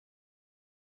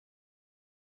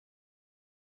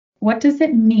what does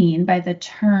it mean by the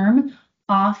term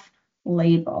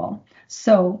off-label?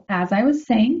 So as I was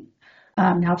saying,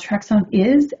 naltrexone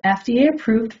is FDA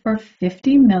approved for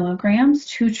 50 milligrams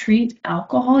to treat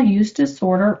alcohol use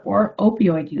disorder or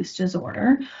opioid use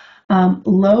disorder.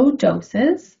 Low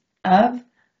doses of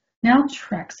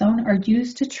naltrexone are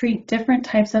used to treat different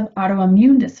types of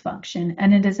autoimmune dysfunction,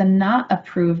 and it is not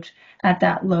approved at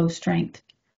that low strength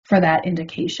for that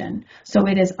indication. So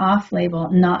it is off-label,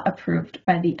 not approved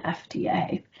by the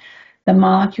FDA. The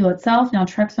molecule itself,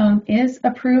 naltrexone, is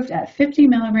approved at 50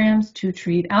 milligrams to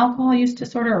treat alcohol use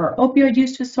disorder or opioid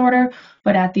use disorder,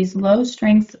 but at these low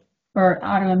strengths for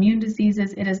autoimmune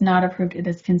diseases, it is not approved. It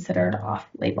is considered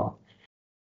off-label.